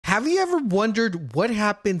Have you ever wondered what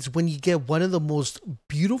happens when you get one of the most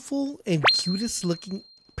beautiful and cutest looking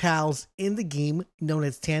pals in the game known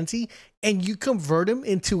as Tanzee and you convert him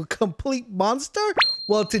into a complete monster?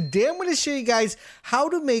 Well, today I'm going to show you guys how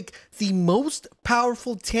to make the most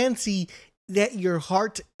powerful Tanzee that your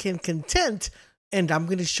heart can content, and I'm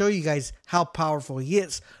going to show you guys how powerful he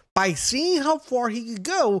is by seeing how far he could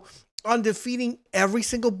go on defeating every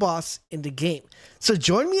single boss in the game. So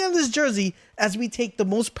join me on this jersey as we take the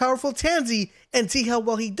most powerful Tanzee and see how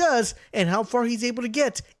well he does and how far he's able to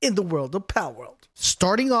get in the world of Palworld.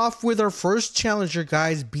 Starting off with our first challenger,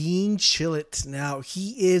 guys, being Chillet. Now,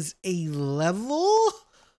 he is a level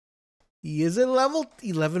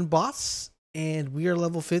 11 boss, and we are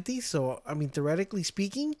level 50. So, I mean, theoretically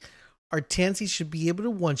speaking, our Tanzee should be able to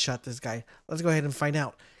one-shot this guy. Let's go ahead and find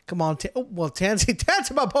out. Come on, Tanzee,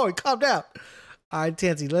 my boy, calm down. All right,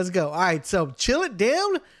 Tanzee, let's go. All right, so chill it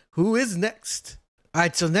down. Who is next? All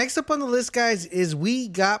right, so next up on the list, guys, is we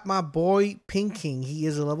got my boy Pink King. He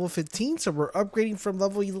is a level 15, so we're upgrading from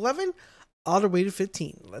level 11 all the way to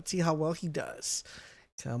 15. Let's see how well he does.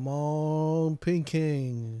 Come on, Pink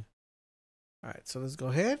King. All right, so let's go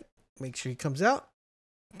ahead. Make sure he comes out.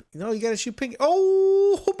 You know, you got to shoot Pink.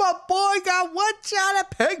 Oh, my boy got one shot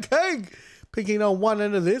at Pink King. Pink King on one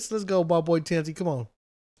end of this. Let's go, my boy Tanzee. Come on.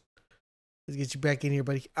 Let's get you back in here,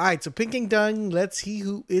 buddy. All right, so Pink King done. Let's see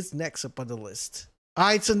who is next up on the list. All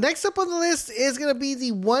right, so next up on the list is going to be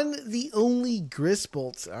the one, the only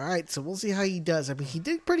LaserBolt. All right, so we'll see how he does. I mean, he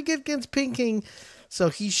did pretty good against Pink King, so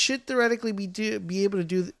he should theoretically be able to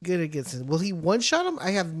do good against him. Will he one-shot him?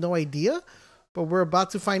 I have no idea, but we're about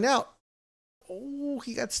to find out. Oh,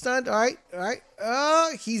 he got stunned. All right.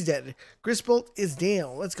 He's dead. LaserBolt is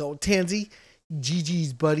down. Let's go, Tanzee.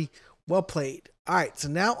 GG's, buddy. Well played. All right, so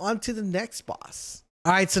now on to the next boss.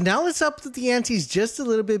 All right, so now let's up the antes just a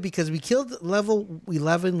little bit because we killed level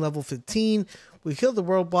 11, level 15. We killed the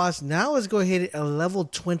world boss. Now let's go ahead at level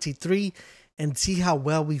 23 and see how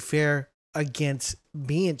well we fare against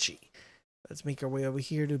Banshee. Let's make our way over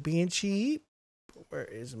here to Banshee. Where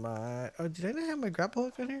is my... Oh, did I not have my grapple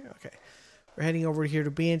hook on here? Okay. We're heading over here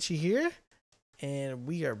to Banshee here. And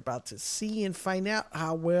we are about to see and find out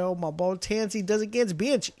how well my boy Tanzee does against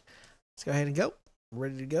Banshee. Let's go ahead and go.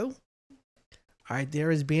 Ready to go. All right,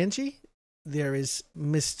 there is Banshee. There is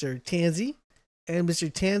Mr. Tanzee. And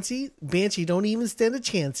Mr. Tanzee, Banshee don't even stand a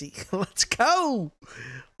chancey. Let's go.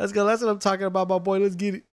 Let's go. That's what I'm talking about, my boy. Let's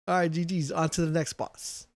get it. All right, GG's. On to the next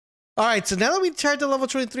boss. All right, so now that we tried to level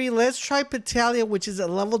 23, let's try Palworld, which is at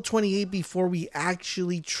level 28 before we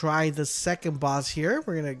actually try the second boss here.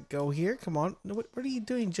 We're going to go here. Come on. What are you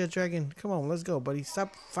doing, Jet Dragon? Come on, let's go, buddy.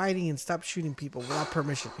 Stop fighting and stop shooting people without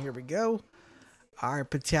permission. Here we go. All right,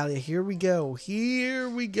 Palworld, here we go. Here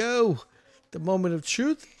we go. The moment of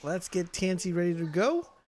truth. Let's get Tanzee ready to go.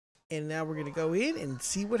 And now we're going to go in and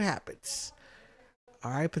see what happens.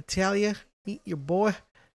 All right, Palworld, meet your boy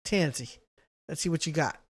Tanzee. Let's see what you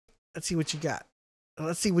got. Let's see what you got.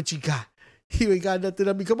 Let's see what you got. You ain't got nothing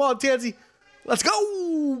on me. Come on, Tanzee. Let's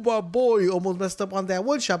go. My boy almost messed up on that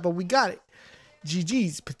one shot, but we got it.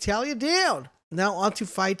 GG's. Palworld down. Now on to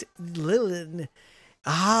fight Lilin.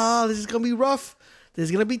 This is going to be rough. This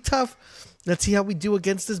is going to be tough. Let's see how we do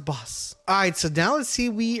against this boss. All right, so now let's see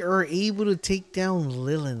if we are able to take down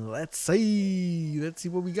Lilin. Let's see. Let's see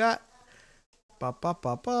what we got. Oh,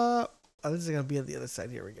 this is going to be on the other side.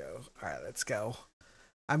 Here we go. All right, let's go.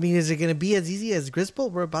 I mean, is it going to be as easy as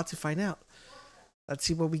LaserBolt? We're about to find out. Let's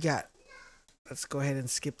see what we got. Let's go ahead and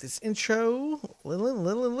skip this intro.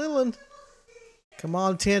 Lilin. Come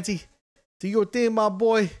on, Tanzee. Do your thing, my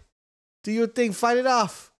boy. Do your thing. Fight it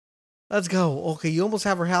off. Let's go. Okay, you almost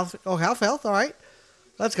have her health. Oh, half health. All right.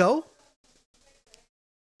 Let's go.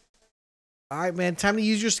 All right, man. Time to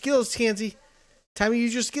use your skills, Tanzee. Time to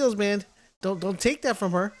use your skills, man. Don't take that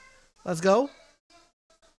from her. Let's go.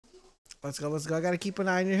 Let's go. I got to keep an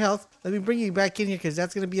eye on your health. Let me bring you back in here because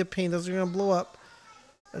that's going to be a pain. Those are going to blow up.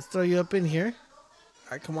 Let's throw you up in here.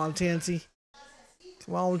 All right, come on, Tanzee.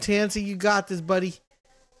 Come on, Tanzee. You got this, buddy.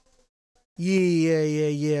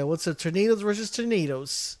 Yeah. What's the tornadoes versus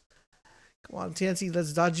tornadoes? Come on, Tanzee.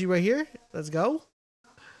 Let's dodge you right here. Let's go.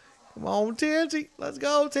 Come on, Tanzee. Let's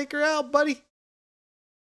go. Take her out, buddy.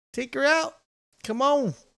 Take her out. Come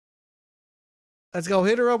on. Let's go.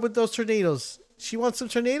 Hit her up with those tornadoes. She wants some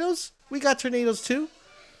tornadoes? We got tornadoes too.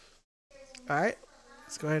 All right.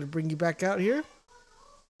 Let's go ahead and bring you back out here.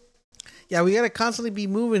 Yeah, we got to constantly be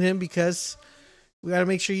moving him because we got to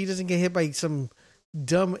make sure he doesn't get hit by some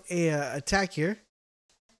dumb attack here.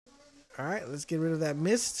 All right. Let's get rid of that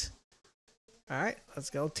mist. All right. Let's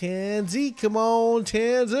go. Tanzee. Come on,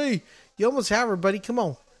 Tanzee. You almost have her, buddy. Come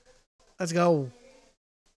on. Let's go.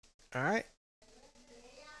 All right.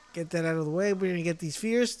 Get that out of the way. We're going to get these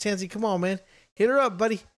fears. Tanzee, come on, man. Hit her up,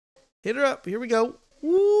 buddy. Hit her up. Here we go.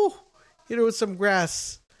 Woo. Hit her with some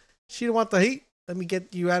grass. She don't want the heat. Let me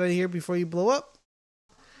get you out of here before you blow up.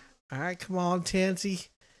 All right, come on, Tanzee.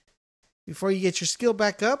 Before you get your skill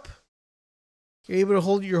back up, you're able to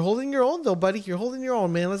hold. You're holding your own, though, buddy. You're holding your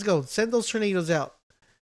own, man. Let's go. Send those tornadoes out.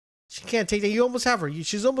 She can't take that. You almost have her.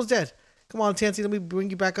 She's almost dead. Come on, Tanzee. Let me bring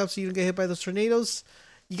you back up so you don't get hit by those tornadoes.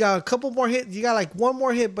 You got a couple more hits. You got like one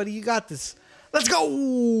more hit, buddy. You got this. Let's go.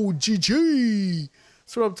 GG.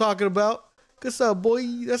 That's what I'm talking about. Good stuff, boy.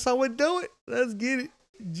 That's how we do it. Let's get it.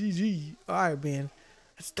 GG. All right, man.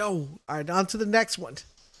 Let's go. All right, on to the next one.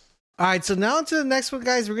 All right, so now on to the next one,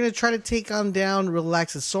 guys. We're going to try to take on down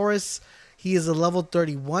Relaxosaurus. He is a level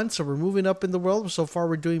 31, so we're moving up in the world. So far,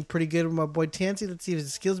 we're doing pretty good with my boy Tanzee. Let's see if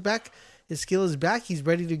his skill's back. His skill is back. He's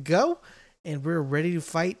ready to go, and we're ready to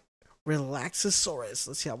fight Relaxosaurus.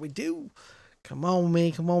 Let's see how we do. Come on,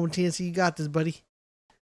 man. Come on, Tanzee. You got this, buddy.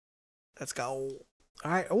 Let's go.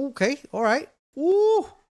 All right. Okay. All right. Woo.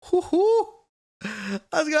 Woo-hoo.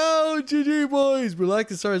 Let's go. GG, boys.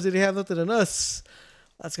 Relaxosaurus didn't have nothing on us.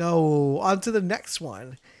 Let's go. On to the next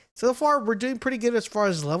one. So far, we're doing pretty good as far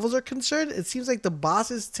as levels are concerned. It seems like the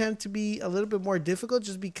bosses tend to be a little bit more difficult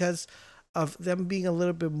just because of them being a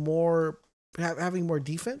little bit more, having more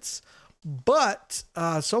defense. But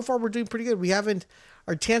so far, we're doing pretty good. We haven't,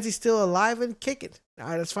 our Tanzee's still alive and kicking. All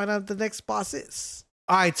right, let's find out what the next boss is.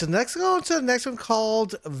 All right, so next, go on to the next one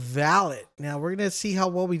called Valid. Now, we're going to see how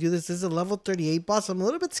well we do this. This is a level 38 boss. I'm a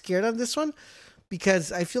little bit scared on this one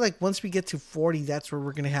because I feel like once we get to 40, that's where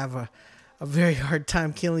we're going to have a very hard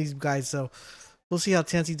time killing these guys. So we'll see how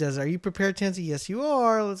Tanzee does. Are you prepared, Tanzee? Yes, you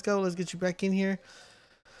are. Let's go. Let's get you back in here.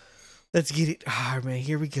 Let's get it. Ah, man,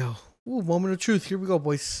 here we go. Ooh, moment of truth. Here we go,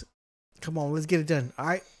 boys. Come on, let's get it done. All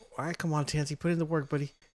right. All right, come on, Tanzee. Put in the work,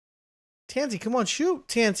 buddy. Tanzee, come on. Shoot,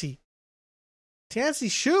 Tanzee. Tanzee,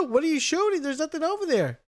 shoot. What are you shooting? There's nothing over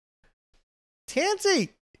there. Tanzee,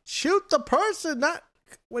 shoot the person. Not.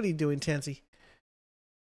 What are you doing, Tanzee?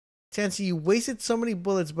 Tanzee, you wasted so many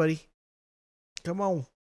bullets, buddy. Come on.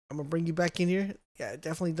 I'm going to bring you back in here. Yeah, I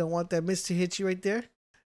definitely don't want that miss to hit you right there.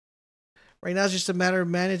 Right now, it's just a matter of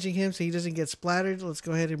managing him so he doesn't get splattered. Let's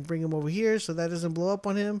go ahead and bring him over here so that doesn't blow up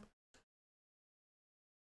on him.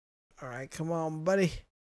 All right, come on, buddy.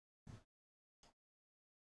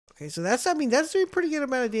 Okay, so that's, I mean, that's doing a pretty good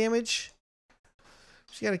amount of damage.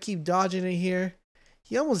 Just got to keep dodging it here.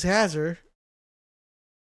 He almost has her.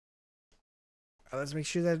 Let's make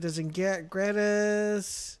sure that it doesn't get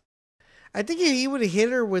Gratis. I think if he would have hit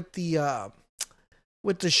her with the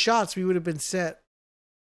shots, we would have been set.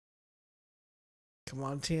 Come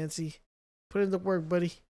on, Tanzee. Put in the work,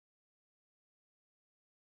 buddy.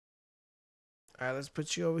 All right, let's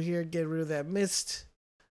put you over here. Get rid of that mist.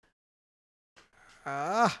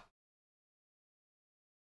 Ah.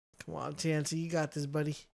 Come on, Tanzee. You got this,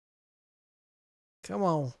 buddy. Come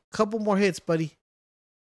on. Couple more hits, buddy.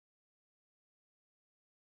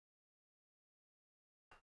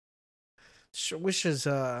 Sure wish his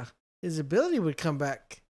ability would come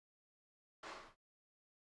back.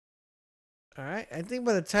 All right, I think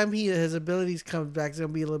by the time his abilities come back, it's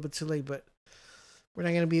gonna be a little bit too late. But we're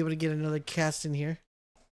not gonna be able to get another cast in here.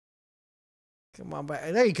 Come on,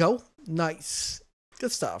 back. There you go. Nice,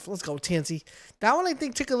 good stuff. Let's go, Tanzee. That one I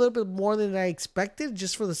think took a little bit more than I expected,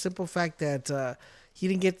 just for the simple fact that he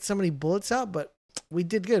didn't get so many bullets out. But we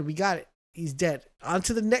did good. We got it. He's dead. On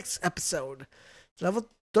to the next episode. Level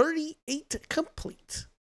 38 complete.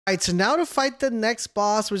 All right, so now to fight the next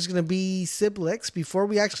boss, which is going to be Siblix. Before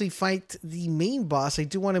we actually fight the main boss, I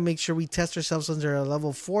do want to make sure we test ourselves under a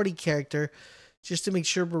level 40 character, just to make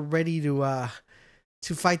sure we're ready to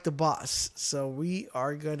fight the boss. So we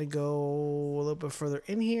are going to go a little bit further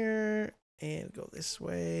in here and go this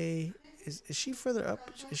way. Is she further up?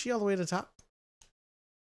 Is she all the way to the top?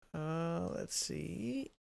 Let's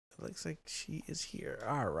see. Looks like she is here.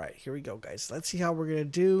 All right, here we go, guys. Let's see how we're gonna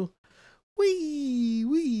do. Wee.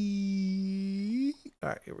 All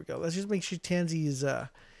right, here we go. Let's just make sure Tanzee is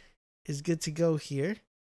good to go here.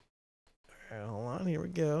 All right, hold on. Here we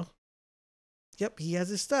go. Yep, he has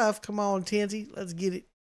his stuff. Come on, Tanzee. Let's get it.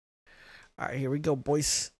 All right, here we go,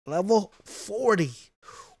 boys. Level 40.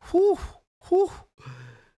 Whew, whew.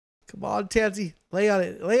 Come on, Tanzee. Lay on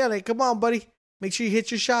it. Lay on it. Come on, buddy. Make sure you hit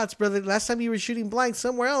your shots, brother. Last time you were shooting blank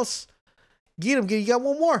somewhere else. Get him. You got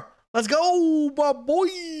one more. Let's go, my boy.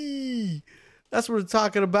 That's what we're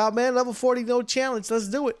talking about, man. Level 40, no challenge. Let's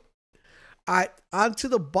do it. All right, on to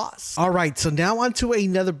the boss. All right, so now on to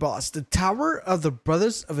another boss. The Tower of the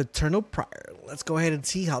Brothers of Eternal Prior. Let's go ahead and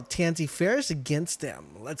see how Tanzee fares against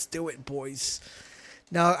them. Let's do it, boys.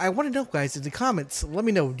 Now, I want to know, guys, in the comments, let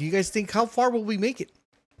me know. Do you guys think, how far will we make it?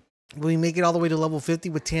 Will we make it all the way to level 50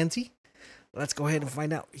 with Tanzee? Let's go ahead and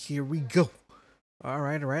find out. Here we go. All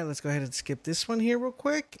right. Let's go ahead and skip this one here real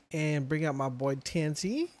quick and bring out my boy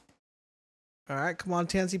Tanzee. All right, come on,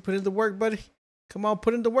 Tanzee, put in the work, buddy. Come on,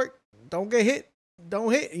 put in the work. Don't get hit.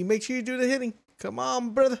 Don't hit. You make sure you do the hitting. Come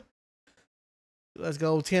on, brother. Let's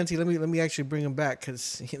go, Tanzee. Let me actually bring him back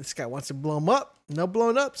because this guy wants to blow him up. No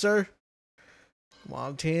blowing up, sir. Come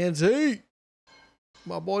on, Tanzee.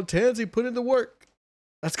 My boy Tanzee, put in the work.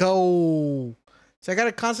 Let's go. So I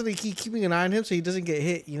gotta constantly keep keeping an eye on him so he doesn't get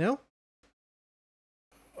hit, you know?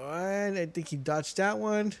 And I think he dodged that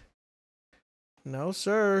one. No,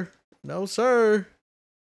 sir. No, sir.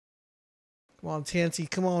 Come on, Tanzee.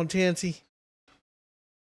 Come on, Tanzee.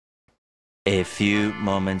 A few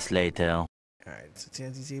moments later. All right, so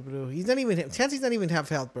Tanzee's able to. Tanzee's not even half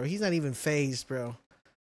health, bro. He's not even phased, bro.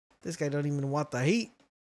 This guy don't even want the heat.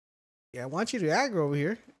 Yeah, I want you to aggro over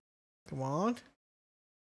here. Come on.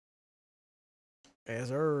 Yes,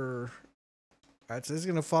 sir. All right, so this is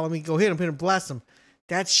gonna follow me. Go hit him. Hit him. Blast him.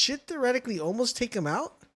 That should theoretically almost take him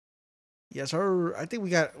out. Yes, sir. I think we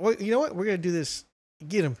got. Well, you know what? We're gonna do this.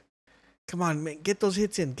 Get him. Come on, man. Get those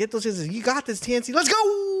hits in. Get those hits in. You got this, Tanzee. Let's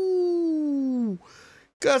go.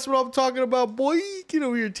 That's what I'm talking about, boy. Get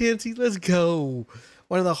over here, Tanzee. Let's go.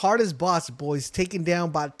 One of the hardest bosses, boys, taken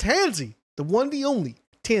down by Tanzee. The one, the only,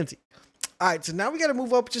 Tanzee. All right, so now we got to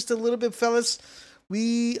move up just a little bit, fellas.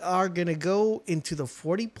 We are going to go into the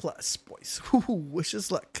 40 plus, boys. Wish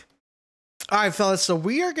us luck. All right, fellas, so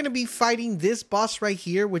we are going to be fighting this boss right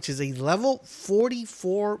here, which is a level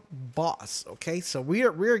 44 boss, okay? So we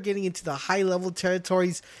are getting into the high-level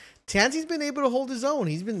territories. Tanzee's been able to hold his own.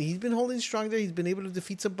 He's been holding strong there. He's been able to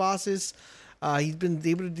defeat some bosses. He's been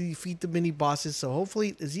able to defeat the mini bosses. So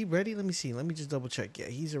hopefully, is he ready? Let me see. Let me just double check. Yeah,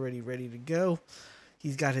 he's already ready to go.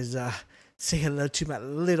 He's got his say hello to my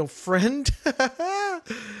little friend.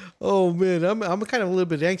 Oh man, I'm kind of a little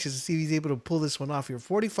bit anxious to see if he's able to pull this one off here.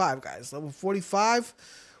 45, guys, level 45.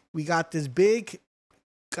 We got this big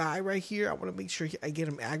guy right here. I want to make sure I get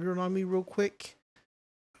him aggroed on me real quick.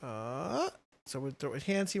 So we're throwing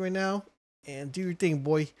Tanzee right now, and do your thing,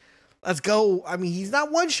 boy. Let's go. I mean, he's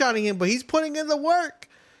not one-shotting him, but he's putting in the work.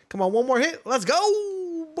 Come on, one more hit. Let's go,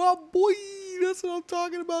 my boy. That's what I'm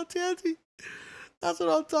talking about, Tanzee. That's what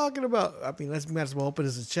I'm talking about. I mean, let's might as well open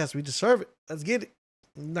his chest. We deserve it. Let's get it.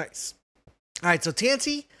 Nice. All right, so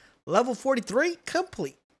Tanzee, level 43,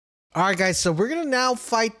 complete. All right, guys, so we're going to now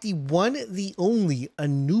fight the one, the only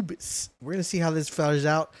Anubis. We're going to see how this fella's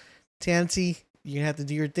out. Tanzee, you're going to have to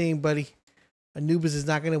do your thing, buddy. Anubis is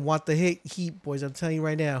not going to want the heat, boys. I'm telling you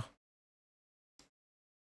right now.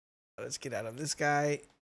 Let's get out of this guy.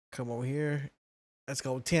 Come over here. Let's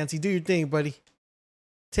go. Tanzee, do your thing, buddy.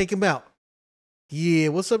 Take him out. Yeah,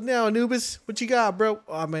 what's up now, Anubis? What you got, bro?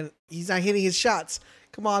 Oh, man, he's not hitting his shots.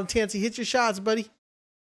 Come on, Tanzee, hit your shots, buddy.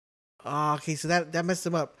 Oh, okay, so that messed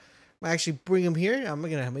him up. I'm going to actually bring him here. I'm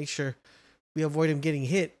going to make sure we avoid him getting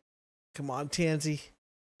hit. Come on, Tanzee.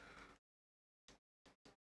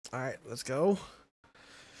 All right, let's go.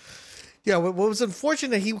 Yeah, what was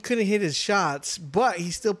unfortunate, he couldn't hit his shots, but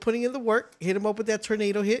he's still putting in the work. Hit him up with that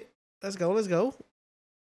tornado hit. Let's go, let's go.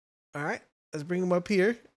 All right, let's bring him up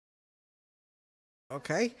here.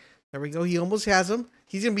 Okay, there we go. He almost has him.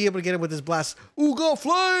 He's going to be able to get him with his blast. Ooh, go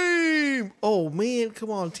flame! Oh, man,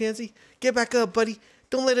 come on, Tanzee. Get back up, buddy.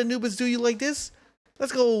 Don't let Anubis do you like this.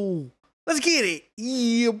 Let's go. Let's get it.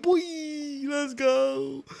 Yeah, boy. Let's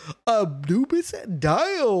go. Anubis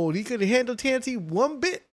dialed. He couldn't handle Tanzee one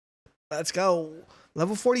bit. Let's go.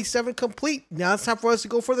 Level 47 complete. Now it's time for us to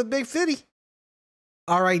go for the big 50.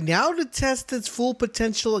 All right, now to test its full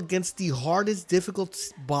potential against the hardest difficult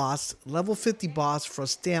boss, level 50 boss,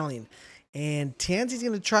 Frostallion. And Tanzee's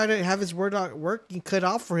going to try to have his work cut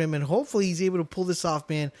off for him, and hopefully he's able to pull this off,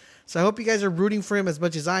 man. So I hope you guys are rooting for him as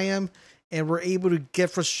much as I am, and we're able to get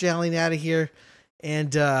Frostallion out of here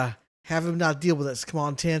and have him not deal with us. Come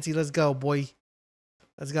on, Tanzee, let's go, boy.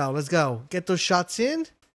 Let's go, let's go. Get those shots in.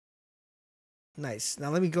 Nice. Now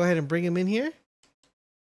let me go ahead and bring him in here.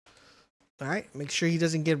 All right, make sure he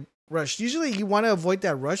doesn't get rushed. Usually you want to avoid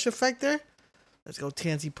that rush effect there. Let's go,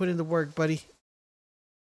 Tanzee. Put in the work, buddy.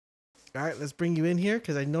 All right, let's bring you in here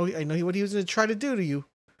because I know what he was going to try to do to you.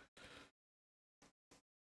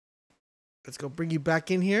 Let's go bring you back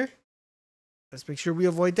in here. Let's make sure we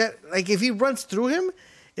avoid that. Like, if he runs through him,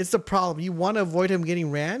 it's the problem. You want to avoid him getting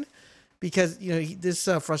ran because, you know, this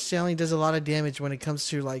Frostallion does a lot of damage when it comes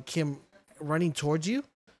to, like, him running towards you.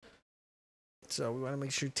 So we want to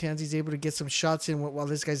make sure Tanzee's able to get some shots in while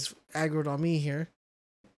this guy's aggroed on me here.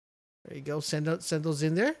 There you go. Send those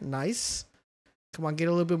in there. Nice. Come on, get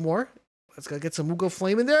a little bit more. Let's go get some Mugo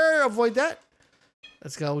Flame in there. Avoid that.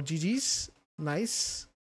 Let's go. GG's. Nice.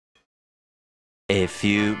 A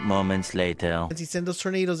few moments later. He send those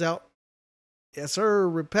tornadoes out. Yes, sir.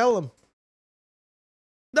 Repel them.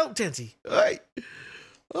 No, Tanzee. All right.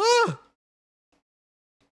 Ah.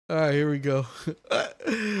 All right, here we go.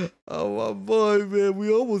 Oh, my boy, man.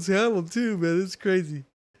 We almost have him, too, man. It's crazy.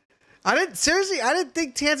 I didn't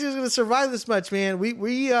think Tanzee was going to survive this much, man.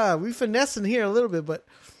 We finessing here a little bit, but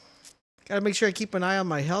got to make sure I keep an eye on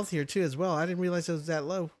my health here, too, as well. I didn't realize it was that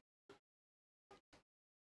low.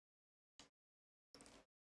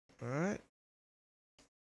 All right.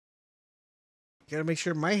 Got to make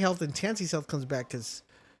sure my health and Tanzee's health comes back, because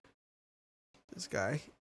this guy,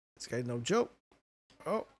 no joke.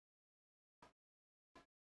 Oh.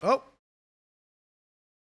 Oh.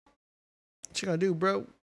 What you gonna do, bro?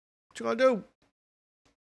 What you gonna do? What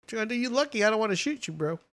you gonna do? You lucky I don't want to shoot you,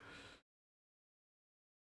 bro.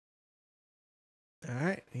 All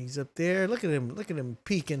right, he's up there. Look at him. Look at him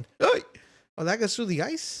peeking. Oh, that goes through the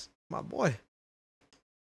ice? My boy.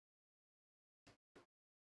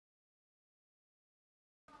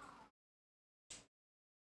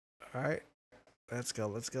 All right. Let's go.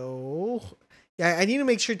 Let's go. Yeah, I need to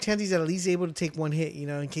make sure Tanzee's at least able to take one hit, you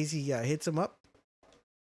know, in case he hits him up.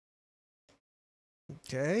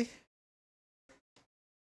 Okay.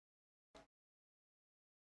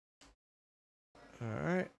 All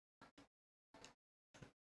right.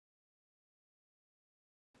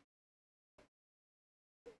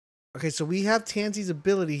 Okay, so we have Tanzee's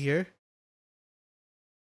ability here.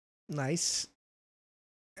 Nice.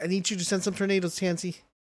 I need you to send some tornadoes, Tanzee.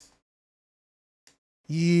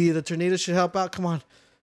 Yeah, the tornado should help out. Come on.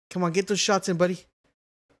 Come on, get those shots in, buddy.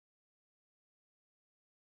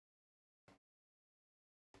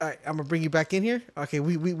 All right, I'm going to bring you back in here. Okay,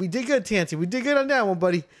 we did good, Tanzee. We did good on that one,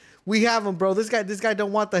 buddy. We have him, bro. This guy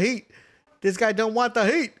don't want the heat. This guy don't want the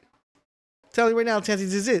heat. Tell you right now, Tanzee,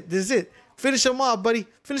 this is it. This is it. Finish him off, buddy.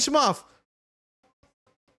 Finish him off.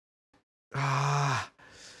 Ah,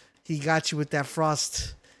 he got you with that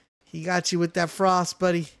frost. He got you with that frost,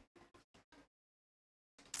 buddy.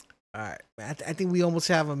 All right, I think we almost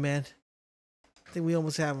have him, man. I think we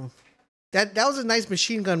almost have him. That was a nice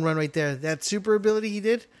machine gun run right there. That super ability he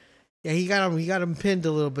did. Yeah, he got him pinned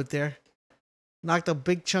a little bit there. Knocked a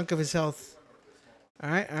big chunk of his health. All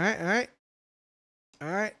right, all right, all right. All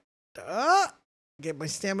right. Get my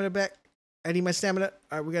stamina back. I need my stamina.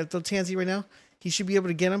 All right, we got to throw Tanzee right now. He should be able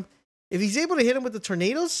to get him. If he's able to hit him with the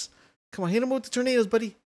tornadoes, come on, hit him with the tornadoes,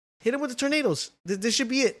 buddy. Hit him with the tornadoes. This should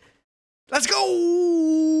be it. Let's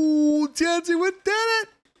go, Tanzee. We did it.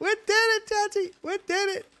 We did it, Tanzee. We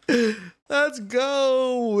did it. Let's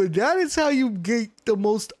go. That is how you get the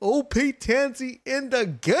most OP Tanzee in the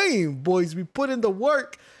game, boys. We put in the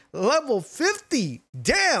work. Level 50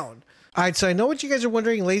 down. All right, so I know what you guys are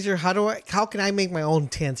wondering, Laser, how can I make my own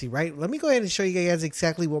Tanzee, right? Let me go ahead and show you guys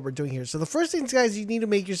exactly what we're doing here. So the first thing, guys, you need to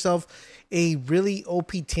make yourself a really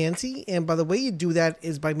OP Tanzee, and by the way you do that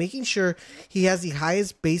is by making sure he has the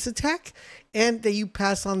highest base attack and that you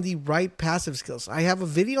pass on the right passive skills. I have a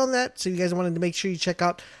video on that, so you guys wanted to make sure you check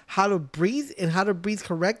out how to breathe and how to breathe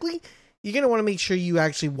correctly. You're going to want to make sure you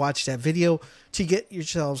actually watch that video to get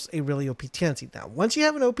yourselves a really OP Tanzee. Now, once you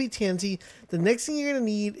have an OP Tanzee, the next thing you're going to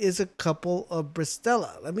need is a couple of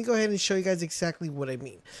Bristella. Let me go ahead and show you guys exactly what I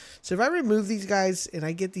mean. So if I remove these guys and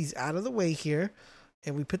I get these out of the way here,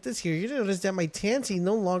 and we put this here, you're going to notice that my Tanzee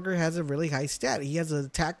no longer has a really high stat. He has an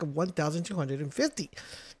attack of 1,250.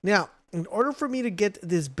 Now, in order for me to get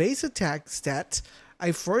this base attack stat,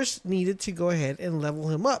 I first needed to go ahead and level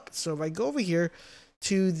him up. So if I go over here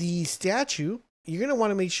to the statue, you're going to want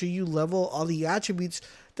to make sure you level all the attributes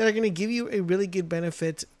that are going to give you a really good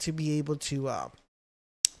benefit to be able to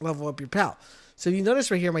level up your pal. So you notice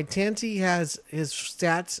right here, my Tanzee has his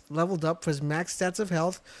stats leveled up for his max stats of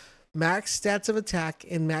health, max stats of attack,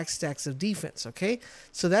 and max stats of defense, okay?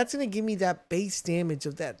 So that's going to give me that base damage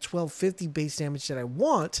of that 1250 base damage that I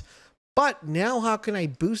want. But now how can I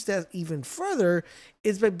boost that even further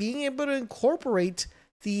is by being able to incorporate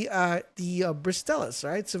the Bristellas,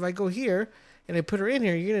 right? So if I go here and I put her in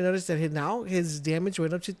here, you're going to notice that now his damage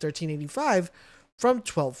went up to 1385 from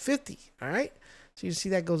 1250, all right? So you see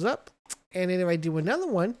that goes up. And then if I do another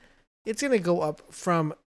one, it's going to go up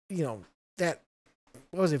from, you know, that,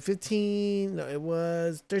 what was it, 15, no, it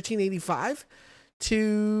was 1385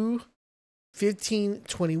 to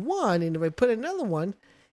 1521. And if I put another one,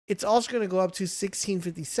 it's also going to go up to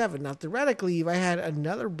 1657. Now, theoretically, if I had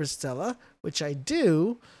another Bristella, which I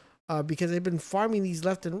do, because I've been farming these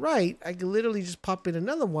left and right, I could literally just pop in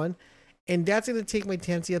another one, And that's going to take my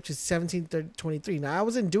Tanzee up to 1723. Now, I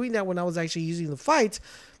wasn't doing that when I was actually using the fights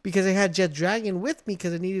because I had Jet Dragon with me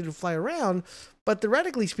because I needed to fly around. But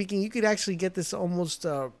theoretically speaking, you could actually get this almost,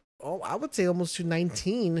 I would say almost to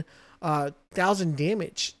 19,000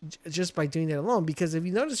 damage just by doing that alone. Because if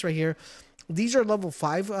you notice right here, these are level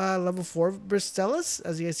 5, level 4 Bristellas,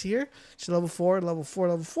 as you guys see here. So level 4, level 4,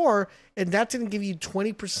 level 4. And that's going to give you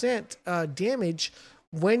 20% damage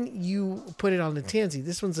when you put it on the Tanzee.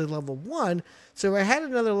 This one's a level 1. So if I had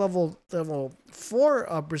another level 4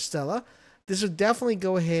 Bristella, this would definitely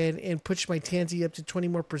go ahead and push my Tanzee up to 20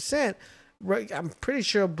 more percent. Right, I'm pretty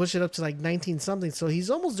sure I'll push it up to like 19 something. So he's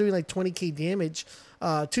almost doing like 20k damage,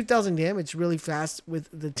 2,000 damage really fast with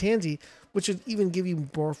the Tanzee, which would even give you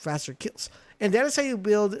more faster kills. And that is how you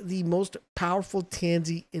build the most powerful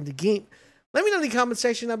Tanzee in the game. Let me know in the comment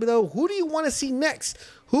section down below, who do you want to see next?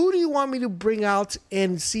 Who do you want me to bring out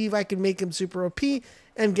and see if I can make him super OP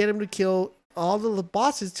and get him to kill all the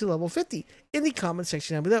bosses to level 50 in the comment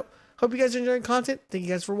section down below. Hope you guys are enjoying content. Thank you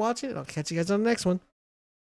guys for watching, and I'll catch you guys on the next one.